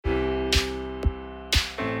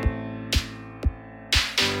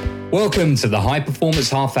Welcome to the High Performance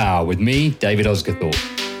Half Hour with me, David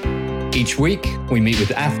Osgathorpe. Each week, we meet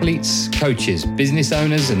with athletes, coaches, business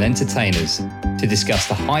owners, and entertainers to discuss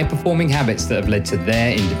the high-performing habits that have led to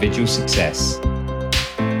their individual success.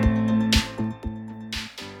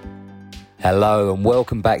 Hello, and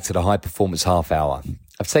welcome back to the High Performance Half Hour.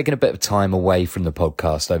 I've taken a bit of time away from the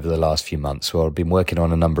podcast over the last few months where I've been working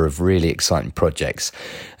on a number of really exciting projects,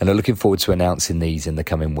 and I'm looking forward to announcing these in the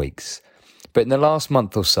coming weeks. But in the last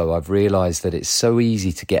month or so, I've realised that it's so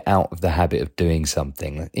easy to get out of the habit of doing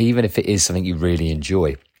something, even if it is something you really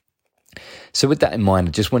enjoy. So with that in mind,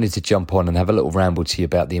 I just wanted to jump on and have a little ramble to you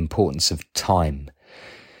about the importance of time.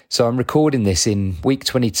 So I'm recording this in week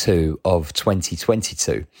 22 of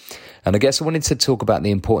 2022. And I guess I wanted to talk about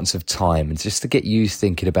the importance of time and just to get you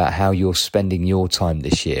thinking about how you're spending your time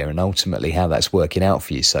this year and ultimately how that's working out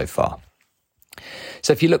for you so far.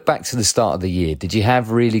 So if you look back to the start of the year, did you have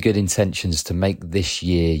really good intentions to make this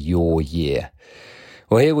year your year?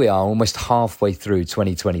 Well, here we are almost halfway through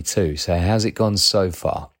 2022. So how's it gone so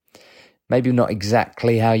far? Maybe not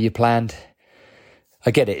exactly how you planned. I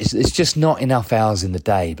get it. It's just not enough hours in the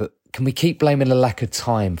day, but can we keep blaming the lack of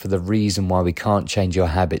time for the reason why we can't change our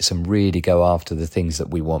habits and really go after the things that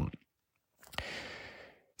we want?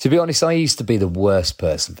 To be honest, I used to be the worst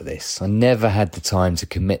person for this. I never had the time to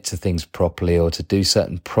commit to things properly or to do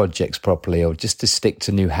certain projects properly or just to stick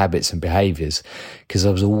to new habits and behaviours because I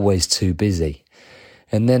was always too busy.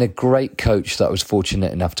 And then a great coach that I was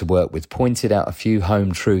fortunate enough to work with pointed out a few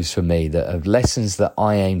home truths for me that are lessons that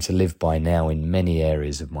I aim to live by now in many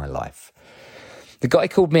areas of my life. The guy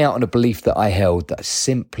called me out on a belief that I held that I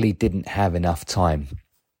simply didn't have enough time.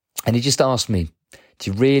 And he just asked me, do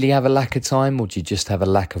you really have a lack of time or do you just have a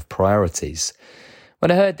lack of priorities? When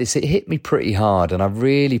I heard this, it hit me pretty hard and I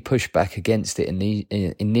really pushed back against it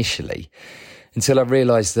initially until I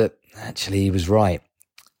realised that actually he was right.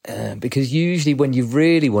 Because usually when you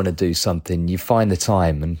really want to do something, you find the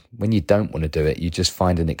time, and when you don't want to do it, you just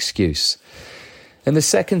find an excuse. And the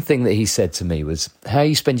second thing that he said to me was, how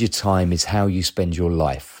you spend your time is how you spend your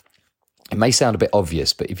life. It may sound a bit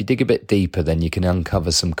obvious, but if you dig a bit deeper, then you can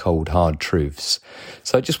uncover some cold, hard truths.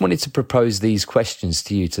 So I just wanted to propose these questions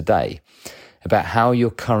to you today about how you're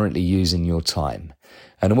currently using your time.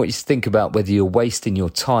 And I want you to think about whether you're wasting your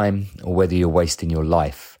time or whether you're wasting your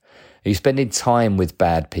life. Are you spending time with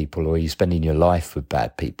bad people or are you spending your life with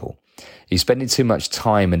bad people? Are you spending too much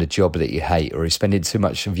time in a job that you hate or are you spending too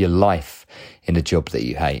much of your life in a job that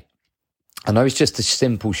you hate? I know it's just a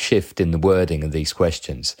simple shift in the wording of these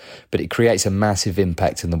questions, but it creates a massive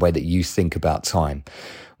impact in the way that you think about time.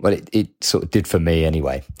 Well, it sort of did for me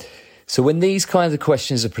anyway. So when these kinds of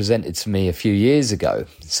questions are presented to me a few years ago,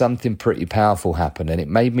 something pretty powerful happened and it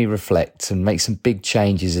made me reflect and make some big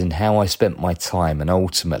changes in how I spent my time and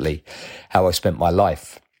ultimately how I spent my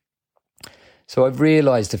life. So I've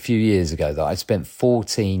realised a few years ago that I spent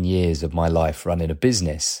 14 years of my life running a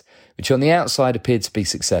business, which on the outside appeared to be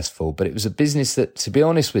successful, but it was a business that, to be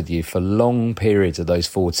honest with you, for long periods of those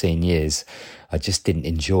 14 years, I just didn't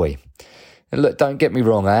enjoy. And look, don't get me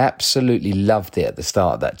wrong, I absolutely loved it at the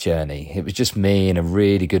start of that journey. It was just me and a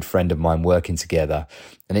really good friend of mine working together,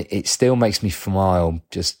 and it still makes me smile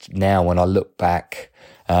just now when I look back.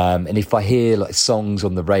 And if I hear like songs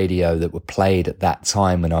on the radio that were played at that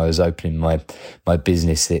time when I was opening my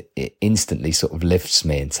business, it instantly sort of lifts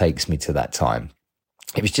me and takes me to that time.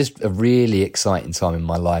 It was just a really exciting time in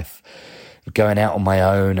my life, going out on my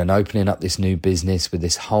own and opening up this new business with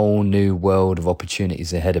this whole new world of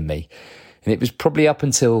opportunities ahead of me. And it was probably up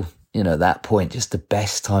until, that point, just the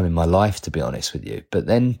best time in my life, to be honest with you. But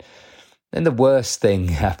then the worst thing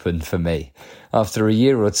happened for me. After a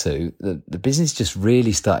year or two, the business just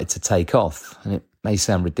really started to take off. And it may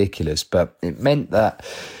sound ridiculous, but it meant that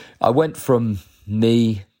I went from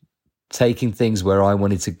me taking things where I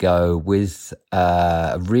wanted to go with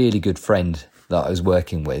a really good friend that I was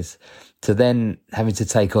working with, to then having to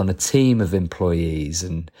take on a team of employees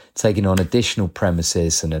and taking on additional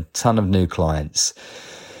premises and a ton of new clients.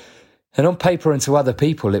 And on paper and to other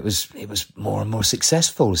people, it was more and more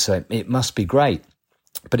successful, so it must be great.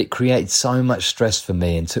 But it created so much stress for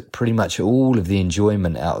me and took pretty much all of the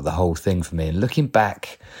enjoyment out of the whole thing for me. And looking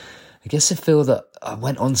back, I guess I feel that I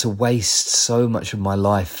went on to waste so much of my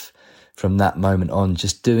life from that moment on,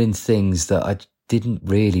 just doing things that I didn't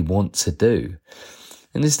really want to do.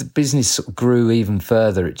 And as the business sort of grew even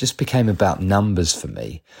further, it just became about numbers for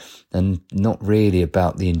me and not really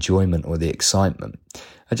about the enjoyment or the excitement.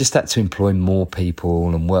 I just had to employ more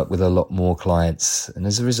people and work with a lot more clients. And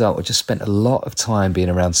as a result, I just spent a lot of time being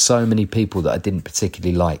around so many people that I didn't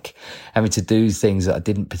particularly like, having to do things that I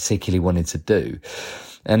didn't particularly wanted to do.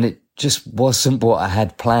 And it just wasn't what I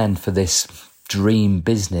had planned for this dream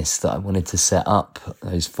business that I wanted to set up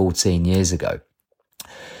those 14 years ago.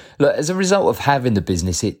 Look, as a result of having the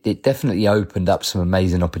business, it definitely opened up some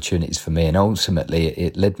amazing opportunities for me. And ultimately,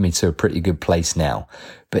 it led me to a pretty good place now.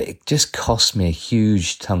 But it just cost me a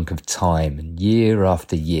huge chunk of time. And year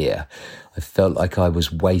after year, I felt like I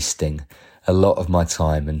was wasting a lot of my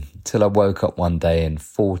time until I woke up one day and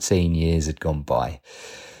 14 years had gone by.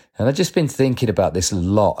 And I've just been thinking about this a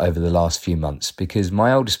lot over the last few months because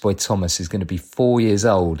my oldest boy, Thomas, is going to be 4 years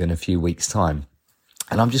old in a few weeks' time.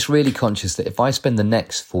 And I'm just really conscious that if I spend the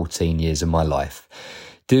next 14 years of my life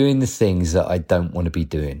doing the things that I don't want to be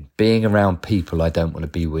doing, being around people I don't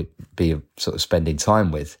want to be sort of spending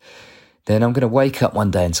time with, then I'm going to wake up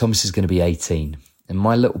one day and Thomas is going to be 18 and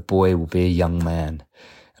my little boy will be a young man.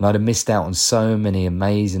 And I'd have missed out on so many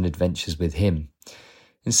amazing adventures with him.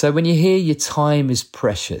 And so when you hear your time is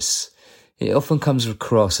precious, it often comes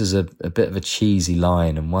across as a bit of a cheesy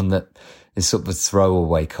line and one that is sort of a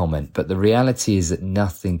throwaway comment. But the reality is that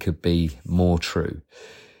nothing could be more true.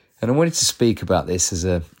 And I wanted to speak about this as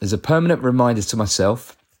a permanent reminder to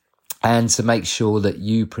myself and to make sure that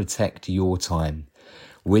you protect your time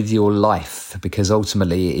with your life, because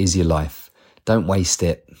ultimately it is your life. Don't waste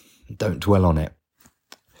it. Don't dwell on it.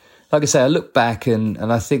 Like I say, I look back and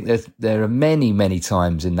I think that there are many, many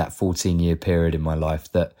times in that 14-year period in my life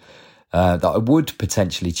that I would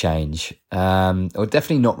potentially change, or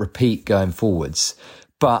definitely not repeat going forwards.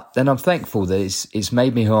 But then I'm thankful that it's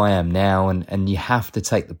made me who I am now, and you have to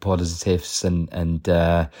take the positives and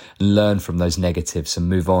learn from those negatives and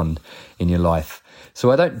move on in your life.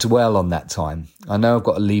 So I don't dwell on that time. I know I've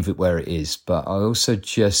got to leave it where it is, but I also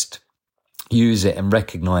just use it and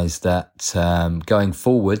recognize that going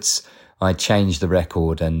forwards, I change the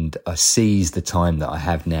record and I seize the time that I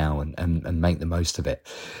have now and make the most of it.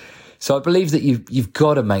 So I believe that you've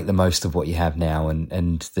got to make the most of what you have now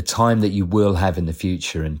and the time that you will have in the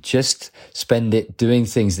future, and just spend it doing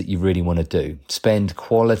things that you really want to do. Spend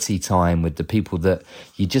quality time with the people that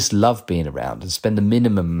you just love being around, and spend the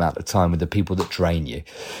minimum amount of time with the people that drain you.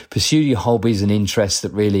 Pursue your hobbies and interests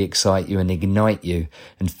that really excite you and ignite you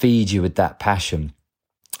and feed you with that passion.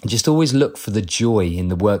 And just always look for the joy in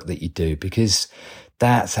the work that you do, because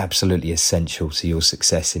that's absolutely essential to your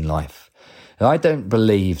success in life. I don't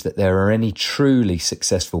believe that there are any truly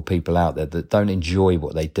successful people out there that don't enjoy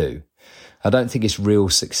what they do. I don't think it's real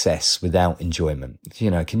success without enjoyment.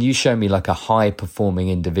 Can you show me like a high performing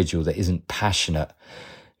individual that isn't passionate,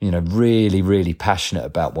 really, really passionate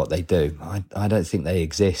about what they do? I don't think they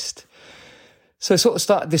exist. So I sort of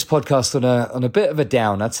started this podcast on a bit of a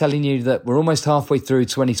downer, telling you that we're almost halfway through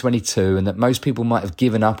 2022 and that most people might have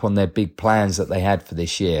given up on their big plans that they had for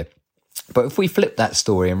this year. But if we flip that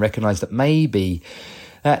story and recognise that maybe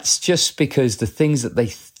that's just because the things that they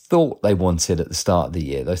thought they wanted at the start of the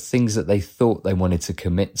year, those things that they thought they wanted to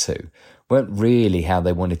commit to, weren't really how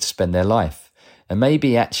they wanted to spend their life. And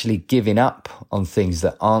maybe actually giving up on things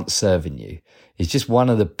that aren't serving you is just one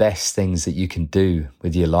of the best things that you can do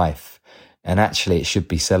with your life. And actually it should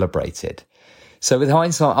be celebrated. So with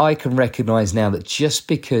hindsight, I can recognise now that just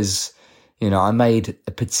because I made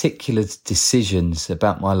particular decisions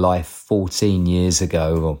about my life 14 years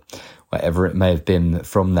ago or whatever it may have been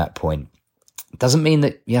from that point, doesn't mean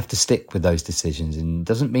that you have to stick with those decisions, and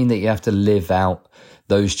doesn't mean that you have to live out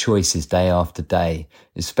those choices day after day,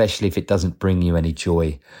 especially if it doesn't bring you any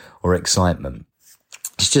joy or excitement.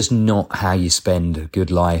 It's just not how you spend a good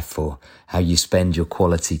life or how you spend your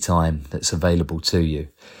quality time that's available to you.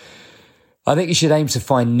 I think you should aim to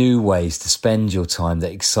find new ways to spend your time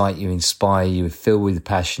that excite you, inspire you, fill with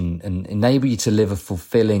passion, and enable you to live a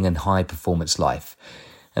fulfilling and high-performance life.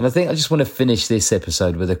 And I think I just want to finish this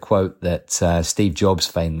episode with a quote that Steve Jobs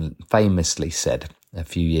famously said a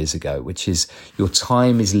few years ago, which is, "Your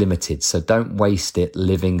time is limited, so don't waste it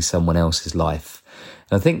living someone else's life."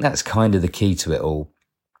 And I think that's kind of the key to it all.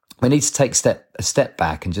 We need to take a step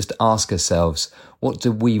back and just ask ourselves, what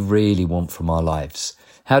do we really want from our lives?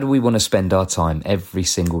 How do we want to spend our time every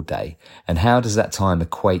single day? And how does that time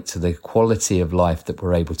equate to the quality of life that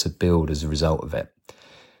we're able to build as a result of it?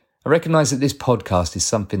 I recognise that this podcast is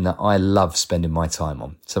something that I love spending my time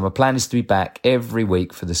on. So my plan is to be back every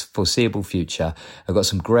week for the foreseeable future. I've got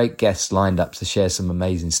some great guests lined up to share some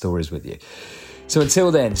amazing stories with you. So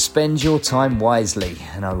until then, spend your time wisely,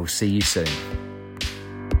 and I will see you soon.